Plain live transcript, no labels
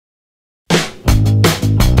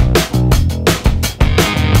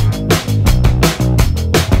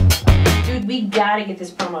gotta get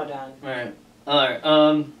this promo done.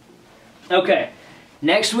 Alright, okay.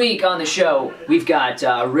 Next week on the show, we've got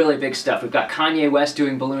really big stuff. We've got Kanye West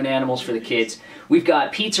doing balloon animals for the kids. We've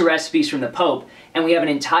got pizza recipes from the Pope. And we have an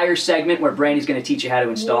entire segment where Brandy's going to teach you how to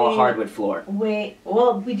install a hardwood floor.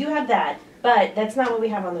 Well, we do have that, but that's not what we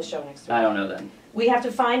have on the show next week. I don't know then. We have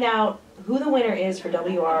to find out who the winner is for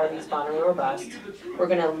WRRV's Bonnaroo or Bust. We're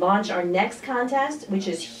going to launch our next contest, which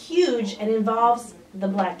is huge and involves the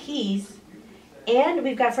Black Keys. And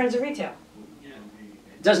we've got Friends of Retail.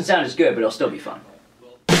 It doesn't sound as good, but it'll still be fun.